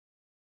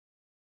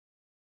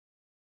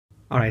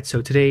Alright,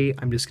 so today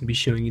I'm just going to be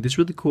showing you this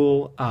really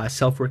cool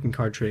self-working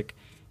card trick.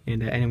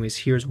 And anyways,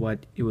 here's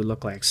what it would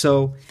look like.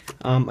 So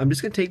I'm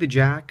just going to take the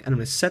jack and I'm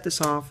going to set this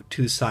off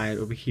to the side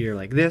over here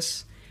like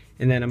this.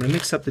 And then I'm going to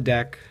mix up the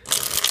deck.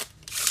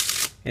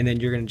 And then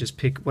you're going to just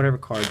pick whatever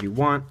card you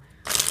want.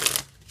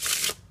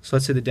 So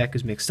let's say the deck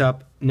is mixed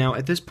up. Now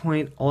at this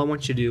point, all I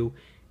want you to do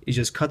is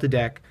just cut the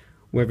deck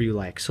wherever you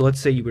like. So let's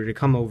say you were to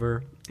come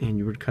over and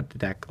you would cut the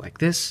deck like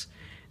this.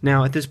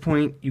 Now at this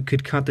point you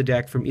could cut the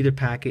deck from either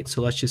packet,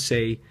 so let's just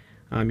say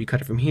you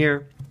cut it from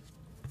here.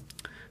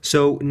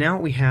 So now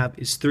what we have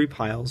is 3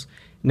 piles.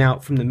 Now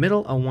from the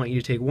middle I want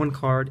you to take one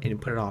card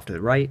and put it off to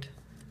the right.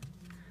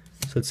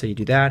 So let's say you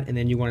do that, and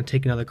then you want to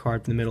take another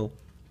card from the middle,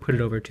 put it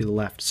over to the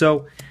left.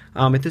 So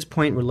at this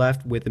point we're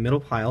left with the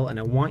middle pile, and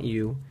I want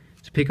you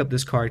to pick up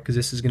this card because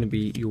this is going to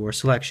be your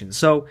selection.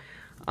 So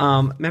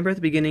remember at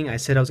the beginning I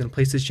said I was going to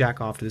place this jack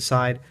off to the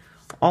side.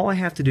 All I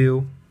have to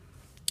do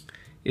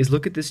is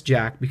look at this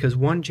jack, because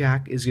one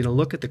jack is going to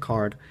look at the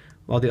card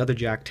while the other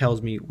jack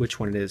tells me which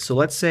one it is. So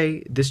let's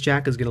say this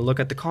jack is going to look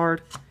at the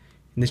card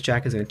and this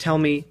jack is going to tell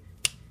me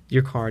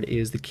your card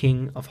is the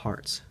King of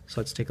Hearts.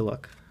 So let's take a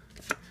look.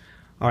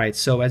 Alright,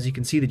 so as you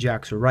can see the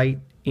jacks are right,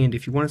 and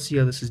if you want to see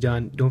how this is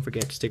done, don't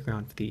forget to stick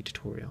around for the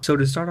tutorial. So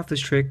to start off this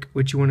trick,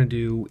 what you want to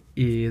do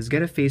is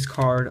get a face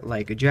card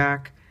like a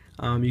jack.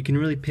 You can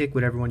really pick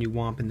whatever one you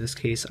want. In this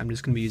case I'm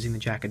just going to be using the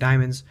Jack of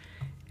Diamonds.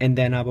 And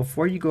then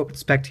before you go up to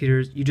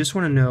spectators, you just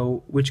want to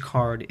know which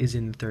card is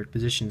in the third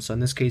position. So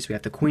in this case we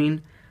have the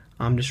Queen.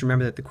 Just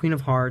remember that the Queen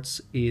of Hearts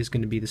is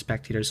going to be the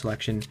spectator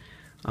selection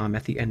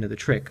at the end of the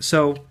trick.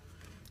 So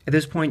at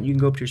this point you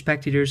can go up to your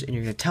spectators and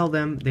you're going to tell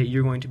them that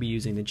you're going to be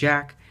using the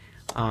Jack,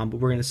 but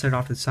we're going to set it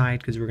off to the side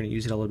because we're going to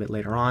use it a little bit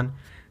later on.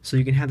 So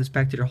you can have the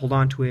spectator hold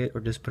on to it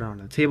or just put it on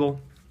the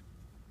table.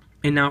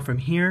 And now from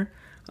here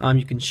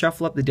you can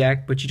shuffle up the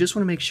deck, but you just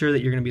want to make sure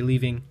that you're going to be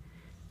leaving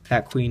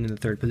that Queen in the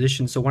third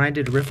position. So when I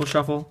did a riffle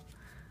shuffle,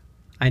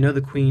 I know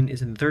the Queen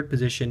is in the third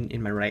position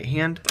in my right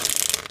hand,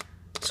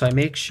 so I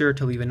make sure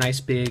to leave a nice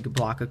big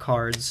block of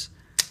cards.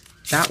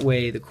 That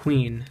way the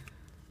Queen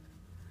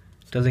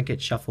doesn't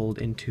get shuffled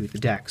into the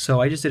deck.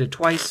 So I just did it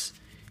twice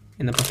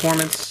in the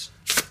performance.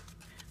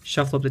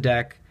 Shuffle up the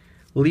deck,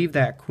 leave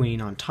that Queen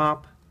on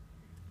top,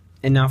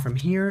 and now from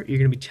here you're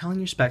going to be telling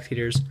your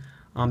spectators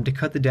to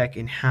cut the deck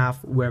in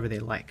half wherever they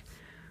like.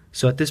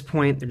 So at this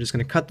point they're just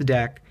going to cut the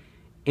deck,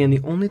 and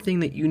the only thing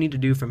that you need to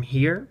do from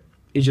here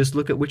is just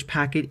look at which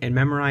packet and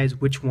memorize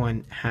which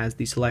one has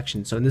the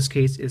selection. So in this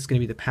case it's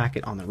going to be the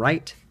packet on the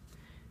right.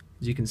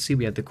 As you can see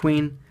we have the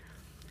Queen,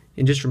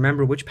 and just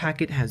remember which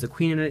packet has the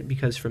Queen in it,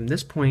 because from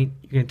this point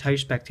you're going to tell your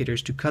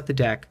spectators to cut the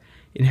deck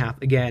in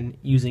half again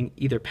using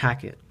either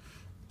packet.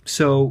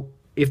 So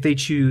if they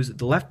choose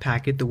the left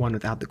packet, the one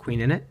without the Queen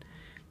in it,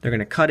 they're going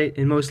to cut it,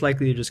 and most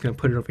likely they're just going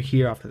to put it over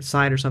here off to the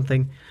side or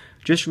something.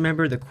 Just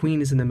remember the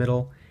Queen is in the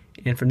middle,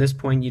 and from this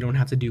point you don't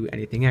have to do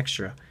anything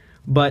extra.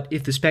 But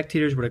if the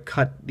spectators were to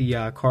cut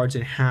the cards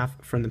in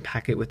half from the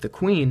packet with the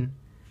Queen,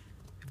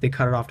 if they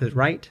cut it off to the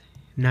right,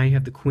 now you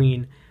have the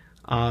Queen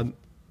on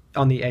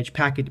the edge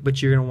packet, but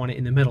you're going to want it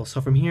in the middle.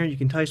 So from here you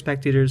can tell your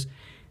spectators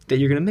that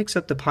you're going to mix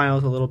up the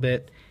piles a little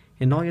bit,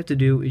 and all you have to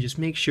do is just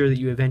make sure that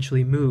you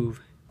eventually move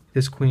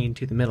this Queen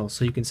to the middle.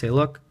 So you can say,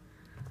 look,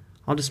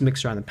 I'll just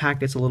mix around the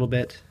packets a little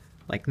bit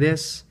like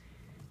this,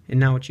 and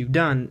now what you've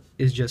done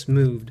is just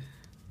moved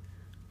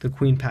the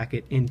Queen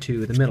packet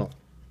into the middle.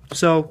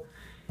 So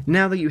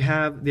now that you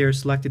have their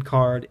selected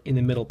card in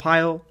the middle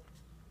pile,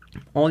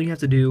 all you have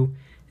to do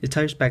is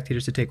tell your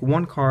spectators to take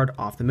one card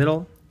off the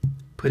middle,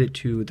 put it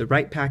to the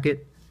right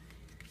packet,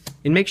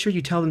 and make sure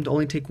you tell them to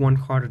only take one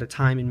card at a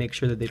time and make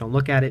sure that they don't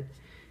look at it.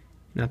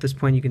 Now at this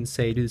point you can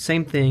say do the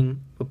same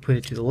thing but put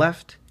it to the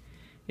left,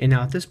 and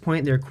now at this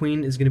point their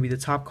Queen is going to be the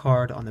top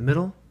card on the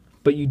middle,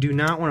 but you do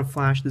not want to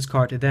flash this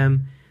card to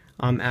them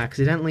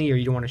accidentally, or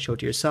you don't want to show it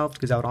to yourself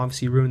because that would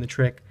obviously ruin the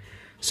trick.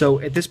 So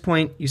at this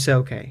point you say,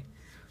 okay,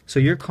 so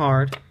your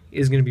card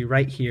is going to be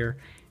right here,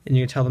 and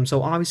you're going to tell them,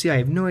 so obviously I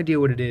have no idea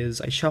what it is,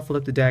 I shuffled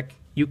up the deck,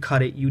 you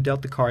cut it, you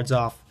dealt the cards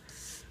off,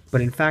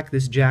 but in fact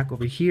this jack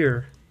over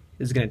here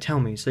is going to tell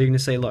me. So you're going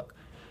to say, look,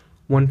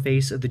 one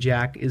face of the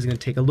jack is going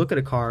to take a look at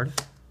a card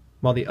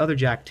while the other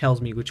jack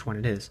tells me which one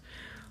it is.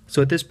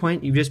 So at this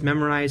point you've just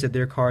memorized that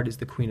their card is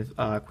the Queen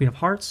of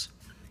Hearts,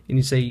 and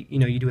you say, you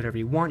know, you do whatever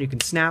you want, you can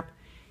snap,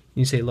 and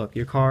you say, look,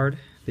 your card,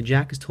 the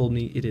jack has told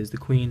me it is the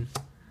Queen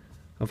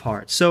of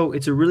Hearts. So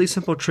it's a really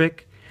simple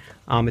trick.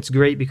 It's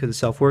great because it's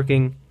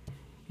self-working.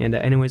 And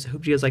anyways, I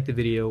hope you guys liked the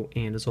video,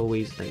 and as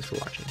always, thanks for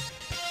watching.